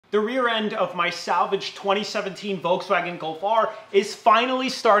The rear end of my salvage 2017 Volkswagen Golf R is finally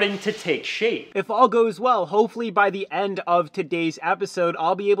starting to take shape. If all goes well, hopefully by the end of today's episode,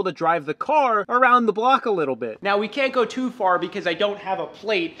 I'll be able to drive the car around the block a little bit. Now, we can't go too far because I don't have a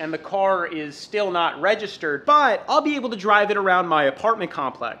plate and the car is still not registered, but I'll be able to drive it around my apartment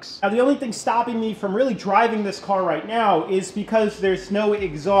complex. Now, the only thing stopping me from really driving this car right now is because there's no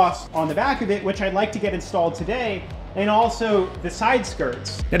exhaust on the back of it, which I'd like to get installed today, and also the side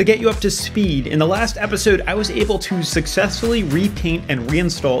skirts. Now, to get you up to speed, in the last episode, I was able to successfully repaint and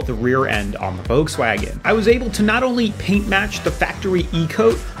reinstall the rear end on the Volkswagen. I was able to not only paint match the factory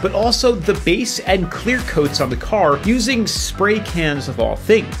e-coat, but also the base and clear coats on the car using spray cans of all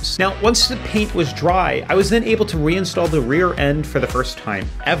things. Now, once the paint was dry, I was then able to reinstall the rear end for the first time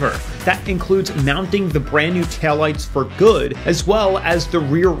ever. That includes mounting the brand new taillights for good, as well as the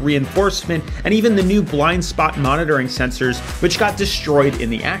rear reinforcement and even the new blind spot monitoring sensors, which got destroyed in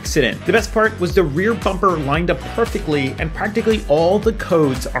the accident. The best part was the rear bumper lined up perfectly, and practically all the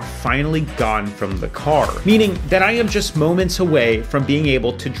codes are finally gone from the car, meaning that I am just moments away from being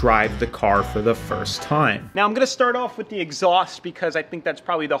able to drive the car for the first time. Now, I'm going to start off with the exhaust because I think that's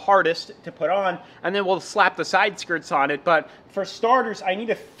probably the hardest to put on, and then we'll slap the side skirts on it. But for starters, I need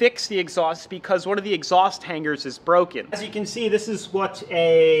to fix the exhaust because one of the exhaust hangers is broken. As you can see, this is what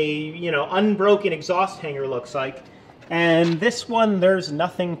a, unbroken exhaust hanger looks like. And this one, there's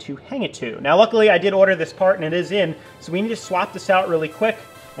nothing to hang it to. Now, luckily, I did order this part and it is in, so we need to swap this out really quick,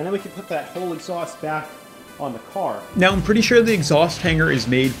 and then we can put that whole exhaust back on the car. Now, I'm pretty sure the exhaust hanger is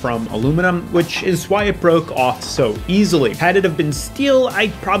made from aluminum, which is why it broke off so easily. Had it have been steel, I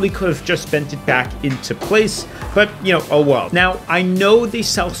probably could have just bent it back into place, but oh well. Now, I know they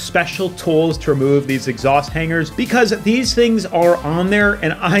sell special tools to remove these exhaust hangers because these things are on there,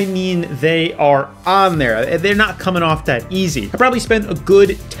 and I mean they are on there. They're not coming off that easy. I probably spent a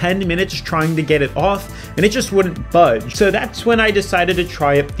good 10 minutes trying to get it off, and it just wouldn't budge. So that's when I decided to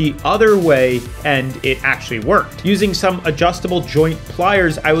try it the other way, and it actually worked. Using some adjustable joint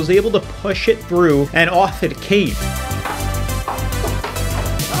pliers, I was able to push it through, and off it came.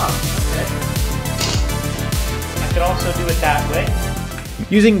 I could also do it that way.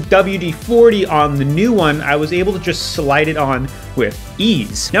 Using WD-40 on the new one, I was able to just slide it on with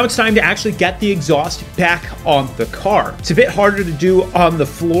ease. Now it's time to actually get the exhaust back on the car. It's a bit harder to do on the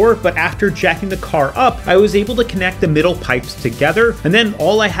floor, but after jacking the car up, I was able to connect the middle pipes together, and then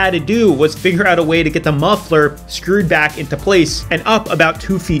all I had to do was figure out a way to get the muffler screwed back into place and up about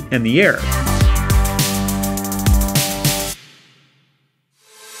 2 feet in the air.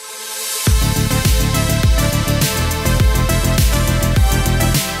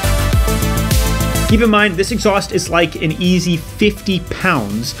 Keep in mind, this exhaust is like an easy 50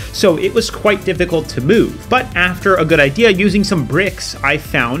 pounds, so it was quite difficult to move. But after a good idea, using some bricks I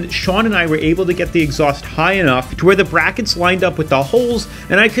found, Sean and I were able to get the exhaust high enough to where the brackets lined up with the holes,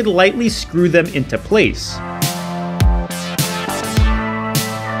 and I could lightly screw them into place.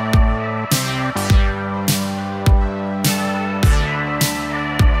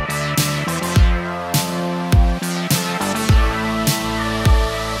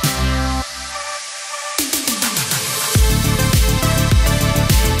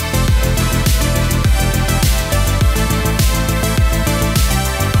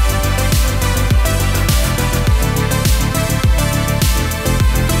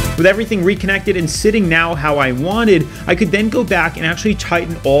 With everything reconnected and sitting now how I wanted, I could then go back and actually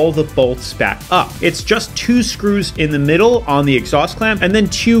tighten all the bolts back up. It's just 2 screws in the middle on the exhaust clamp, and then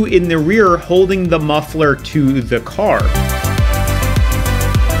 2 in the rear holding the muffler to the car.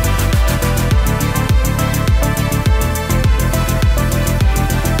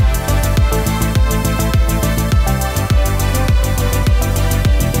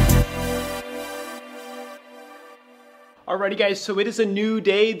 Alrighty guys, so it is a new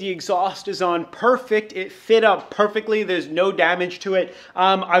day. The exhaust is on perfect. It fit up perfectly. There's no damage to it.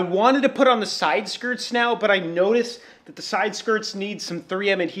 I wanted to put on the side skirts now, but I noticed that the side skirts need some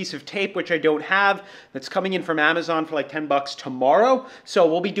 3M adhesive tape, which I don't have. That's coming in from Amazon for like 10 bucks tomorrow. So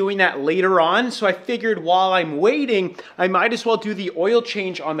we'll be doing that later on. So I figured while I'm waiting, I might as well do the oil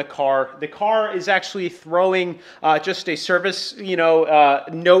change on the car. The car is actually throwing just a service,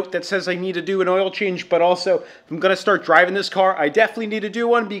 note that says I need to do an oil change, but also if I'm gonna start driving this car, I definitely need to do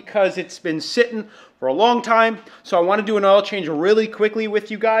one because it's been sitting for a long time. So I want to do an oil change really quickly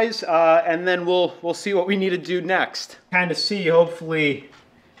with you guys, and then we'll see what we need to do next. Kind of see, hopefully,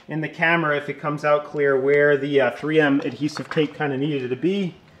 in the camera, if it comes out clear, where the 3M adhesive tape kind of needed to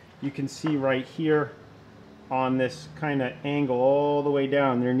be. You can see right here on this kind of angle all the way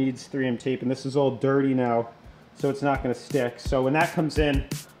down, there needs 3M tape, and this is all dirty now, so it's not going to stick. So when that comes in,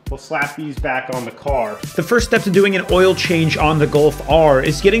 we'll slap these back on the car. The first step to doing an oil change on the Golf R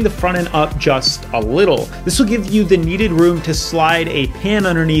is getting the front end up just a little. This will give you the needed room to slide a pan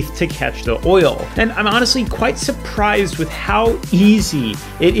underneath to catch the oil. And I'm honestly quite surprised with how easy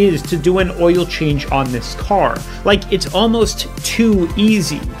it is to do an oil change on this car. Like, it's almost too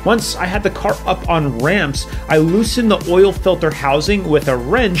easy. Once I had the car up on ramps, I loosened the oil filter housing with a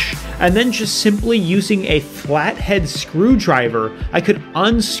wrench, and then just simply using a flathead screwdriver, I could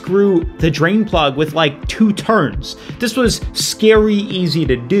unscrew the drain plug with like 2 turns. This was scary easy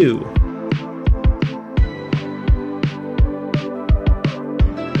to do.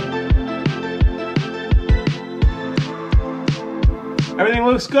 Everything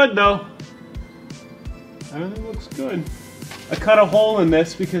looks good though. Everything looks good. I cut a hole in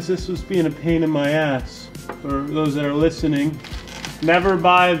this because this was being a pain in my ass. For those that are listening, never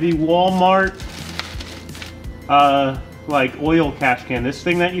buy the Walmart like oil cash can. This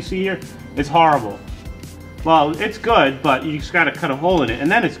thing that you see here is horrible. Well, it's good, but you just gotta cut a hole in it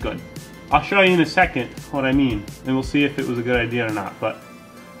and then it's good. I'll show you in a second what I mean, and we'll see if it was a good idea or not. But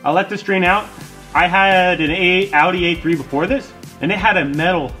I'll let this drain out. I had an Audi A3 before this, and it had a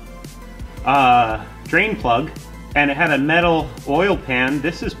metal drain plug, and it had a metal oil pan.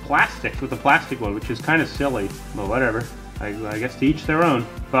 This is plastic with a plastic one, which is kind of silly, but whatever. I guess to each their own.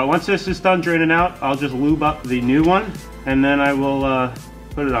 But once this is done draining out, I'll just lube up the new one, and then I will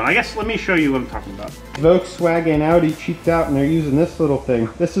put it on. I guess let me show you what I'm talking about. Volkswagen and Audi cheaped out, and they're using this little thing.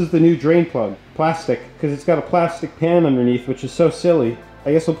 This is the new drain plug, plastic, because it's got a plastic pan underneath, which is so silly.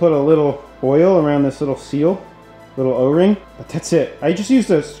 I guess we'll put a little oil around this little seal, little O-ring, but that's it. I just used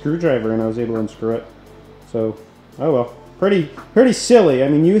a screwdriver and I was able to unscrew it. So, oh well. Pretty silly. I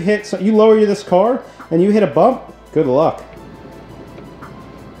mean, you lower this car and you hit a bump, good luck.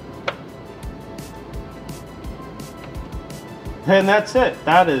 And that's it.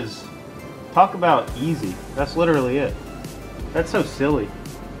 That is, talk about easy. That's literally it. That's so silly.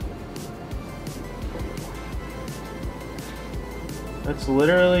 That's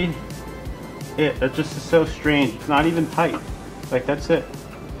literally it. That just is so strange. It's not even tight. Like, that's it.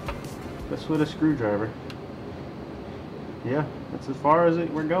 That's with a screwdriver. Yeah, that's as far as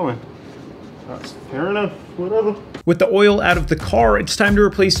we're going. That's fair enough, whatever. With the oil out of the car, it's time to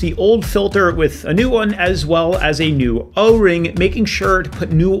replace the old filter with a new one, as well as a new O-ring, making sure to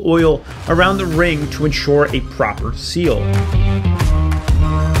put new oil around the ring to ensure a proper seal.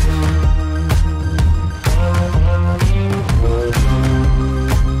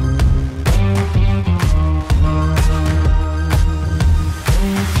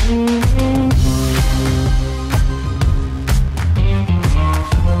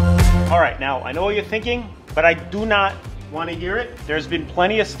 Now, I know what you're thinking, but I do not want to hear it. There's been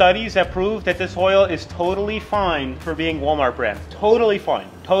plenty of studies that prove that this oil is totally fine for being Walmart brand. Totally fine,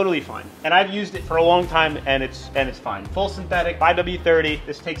 totally fine. And I've used it for a long time, and it's fine. Full synthetic, 5W30.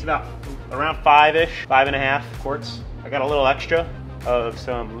 This takes about around 5-ish, 5.5 quarts. I got a little extra of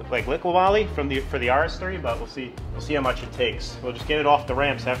some like liquid moly for the RS3, but we'll see how much it takes. We'll just get it off the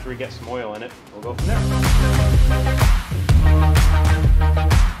ramps after we get some oil in it. We'll go from there.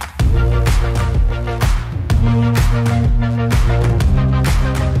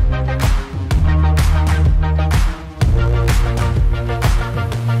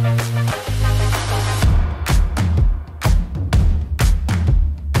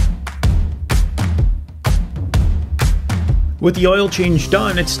 With the oil change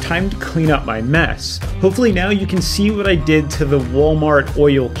done, it's time to clean up my mess. Hopefully now you can see what I did to the Walmart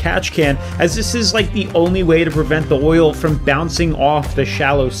oil catch can, as this is like the only way to prevent the oil from bouncing off the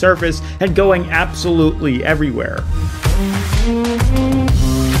shallow surface and going absolutely everywhere.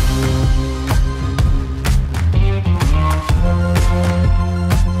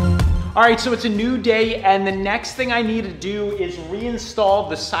 Alright, so it's a new day, and the next thing I need to do is reinstall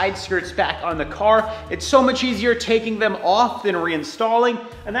the side skirts back on the car. It's so much easier taking them off than reinstalling,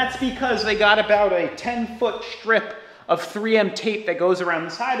 and that's because they got about a 10-foot strip of 3M tape that goes around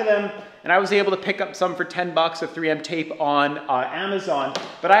the side of them, and I was able to pick up some for 10 bucks of 3M tape on Amazon,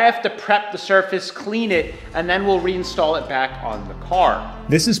 but I have to prep the surface, clean it, and then we'll reinstall it back on the car.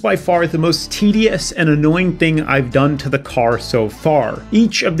 This is by far the most tedious and annoying thing I've done to the car so far.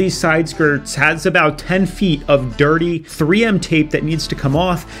 Each of these side skirts has about 10 feet of dirty 3M tape that needs to come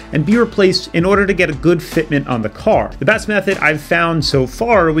off and be replaced in order to get a good fitment on the car. The best method I've found so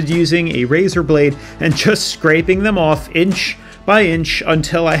far was using a razor blade and just scraping them off inch by inch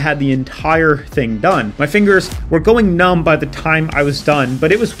until I had the entire thing done. My fingers were going numb by the time I was done,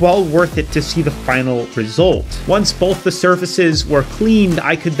 but it was well worth it to see the final result. Once both the surfaces were cleaned,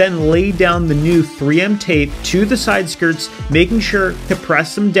 I could then lay down the new 3M tape to the side skirts, making sure to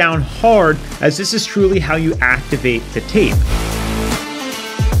press them down hard, as this is truly how you activate the tape.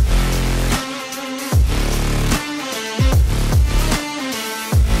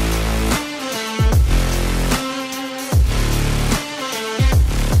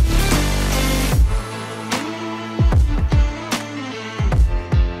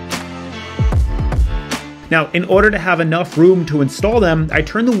 Now, in order to have enough room to install them, I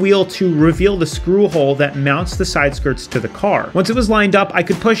turned the wheel to reveal the screw hole that mounts the side skirts to the car. Once it was lined up, I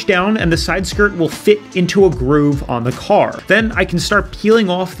could push down and the side skirt will fit into a groove on the car. Then I can start peeling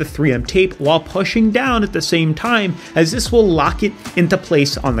off the 3M tape while pushing down at the same time, as this will lock it into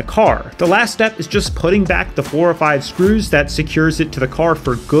place on the car. The last step is just putting back the 4 or 5 screws that secures it to the car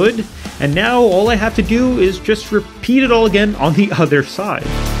for good. And now all I have to do is just repeat it all again on the other side.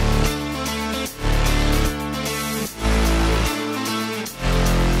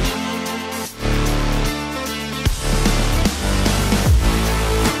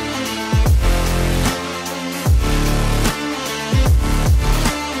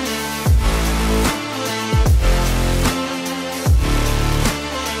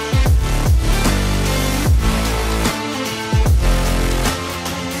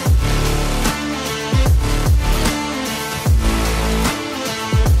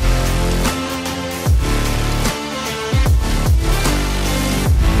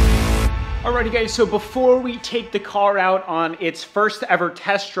 Alrighty guys, so before we take the car out on its first ever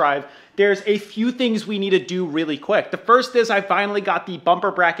test drive, there's a few things we need to do really quick. The first is I finally got the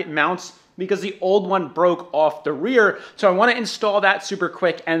bumper bracket mounts because the old one broke off the rear. So I want to install that super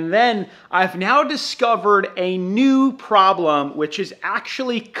quick. And then I've now discovered a new problem, which is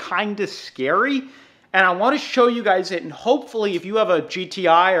actually kind of scary. And I want to show you guys it. And hopefully if you have a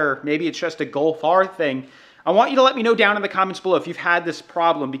GTI or maybe it's just a Golf R thing, I want you to let me know down in the comments below if you've had this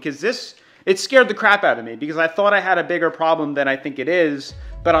problem, because it scared the crap out of me because I thought I had a bigger problem than I think it is,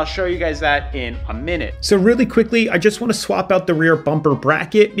 but I'll show you guys that in a minute. So really quickly, I just want to swap out the rear bumper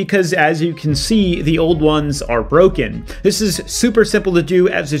bracket because as you can see, the old ones are broken. This is super simple to do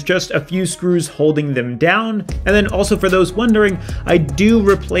as it's just a few screws holding them down. And then also for those wondering, I do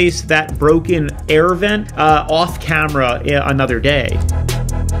replace that broken air vent off camera another day.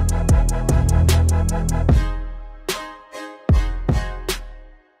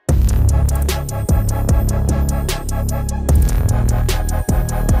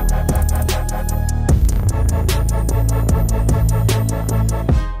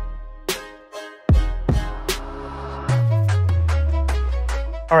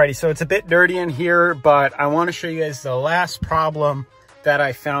 Alrighty, so it's a bit dirty in here, but I want to show you guys the last problem that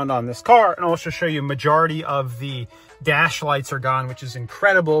I found on this car, and also show you majority of the dash lights are gone, which is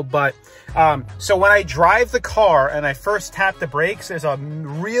incredible. But so when I drive the car and I first tap the brakes, there's a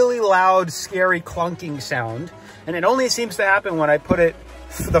really loud, scary clunking sound, and it only seems to happen when I put it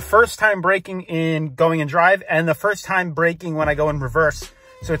the first time braking in going in drive and the first time braking when I go in reverse.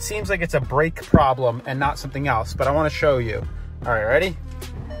 So it seems like it's a brake problem and not something else, but I want to show you. All right, ready?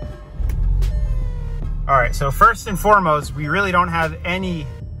 All right, so first and foremost, we really don't have any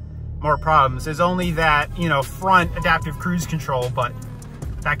more problems. There's only that, you know, front adaptive cruise control, but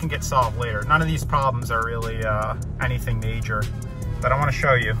that can get solved later. None of these problems are really anything major, but I want to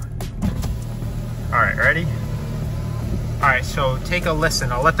show you. All right, ready? All right, so take a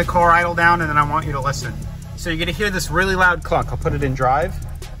listen. I'll let the car idle down and then I want you to listen. So you're gonna hear this really loud clunk. I'll put it in drive.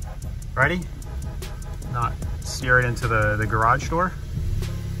 Ready? Not steer it into the garage door.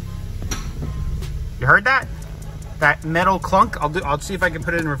 You heard that? That metal clunk? I'll see if I can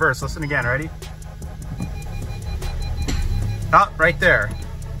put it in reverse. Listen again, ready? Oh, right there.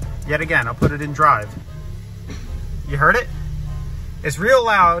 Yet again, I'll put it in drive. You heard it? It's real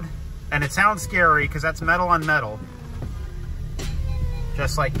loud and it sounds scary because that's metal on metal.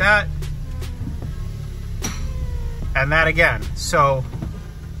 Just like that. And that again. So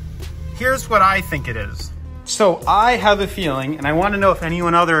here's what I think it is. So I have a feeling, and I want to know if any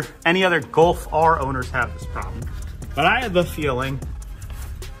other Golf R owners have this problem, but I have a feeling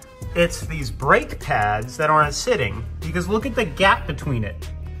it's these brake pads that aren't sitting, because look at the gap between it.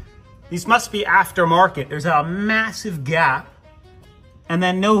 These must be aftermarket. There's a massive gap and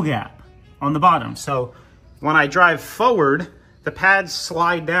then no gap on the bottom. So when I drive forward, the pads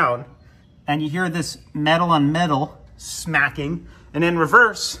slide down and you hear this metal on metal smacking, and in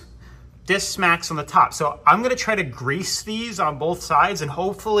reverse, this smacks on the top. So I'm gonna try to grease these on both sides and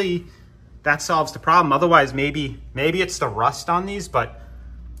hopefully that solves the problem. Otherwise, maybe it's the rust on these, but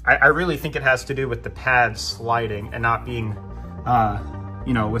I really think it has to do with the pads sliding and not being,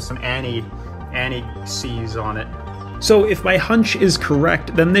 you know, with some anti-seize on it. So if my hunch is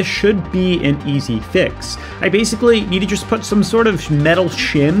correct, then this should be an easy fix. I basically need to just put some sort of metal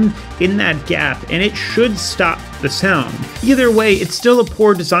shim in that gap, and it should stop the sound. Either way, it's still a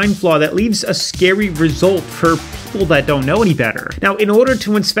poor design flaw that leaves a scary result for people that don't know any better. Now, in order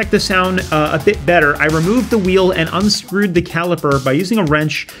to inspect the sound a bit better, I removed the wheel and unscrewed the caliper by using a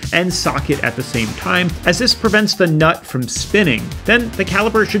wrench and socket at the same time, as this prevents the nut from spinning. Then the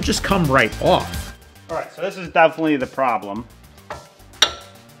caliper should just come right off. All right, so this is definitely the problem.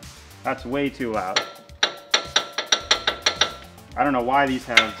 That's way too loud. I don't know why these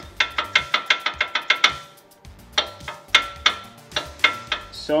have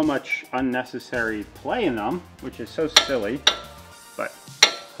so much unnecessary play in them, which is so silly, but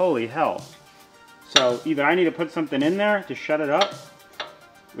holy hell. So either I need to put something in there to shut it up,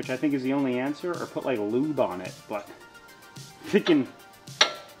 which I think is the only answer, or put like lube on it, but thinking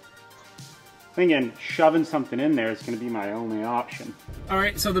shoving something in there is going to be my only option. All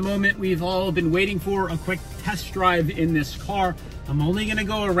right, so the moment we've all been waiting for, a quick test drive in this car. I'm only going to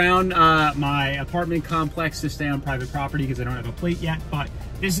go around my apartment complex to stay on private property because I don't have a plate yet, but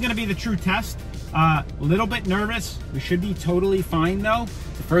this is going to be the true test. A little bit nervous. We should be totally fine though.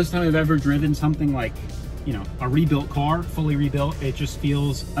 The first time I've ever driven something like, you know, a rebuilt car, fully rebuilt. It just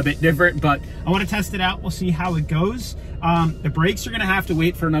feels a bit different, but I want to test it out. We'll see how it goes. The brakes are going to have to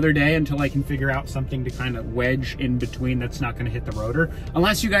wait for another day until I can figure out something to kind of wedge in between that's not going to hit the rotor.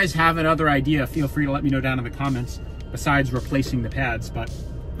 Unless you guys have another idea, feel free to let me know down in the comments, besides replacing the pads, but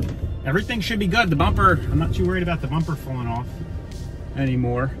everything should be good. The bumper, I'm not too worried about the bumper falling off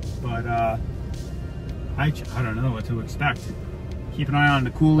anymore, but I don't know what to expect. Keep an eye on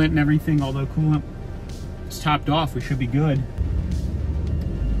the coolant and everything, although coolant is topped off, we should be good.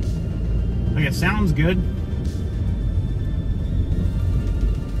 Like, it sounds good.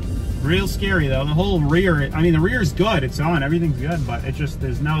 Real scary though, the whole rear, I mean the rear is good, it's on, everything's good, but it just,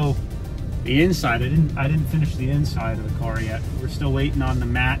 there's no, the inside, I didn't finish the inside of the car yet. We're still waiting on the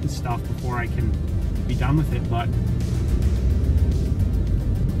mat and stuff before I can be done with it, but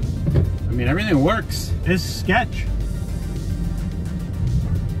I mean everything works. It's sketch,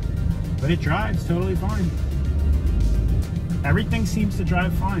 but it drives totally fine. Everything seems to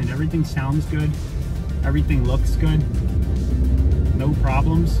drive fine. Everything sounds good. Everything looks good. No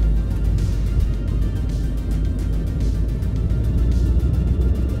problems.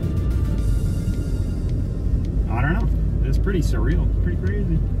 I don't know. It's pretty surreal. Pretty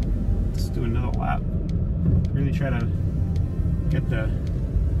crazy. Let's do another lap. Really try to get the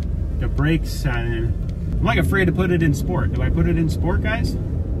brakes in. I'm like afraid to put it in sport. Do I put it in sport, guys?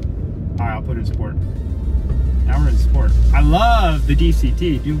 Alright, I'll put it in sport. Now we're in sport. I love the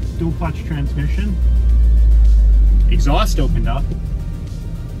DCT, dual clutch transmission. Exhaust opened up.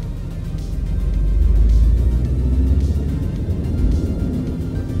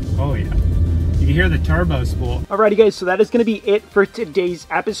 Oh yeah. You can hear the turbo spool. Alrighty guys, so that is going to be it for today's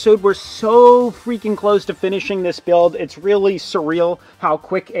episode. We're so freaking close to finishing this build. It's really surreal how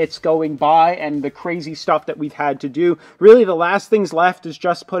quick it's going by and the crazy stuff that we've had to do. Really, the last things left is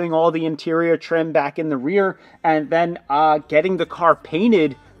just putting all the interior trim back in the rear and then getting the car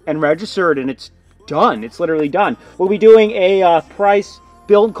painted and registered, and it's done. It's literally done. We'll be doing a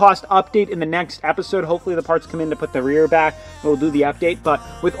build cost update in the next episode. Hopefully the parts come in to put the rear back. We'll do the update. But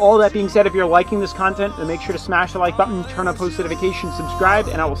with all that being said, if you're liking this content, then make sure to smash the like button, turn on post notifications, subscribe,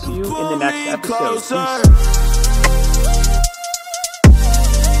 and I will see you in the next episode. Peace.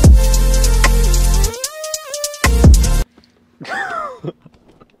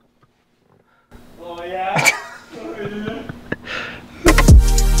 Oh yeah.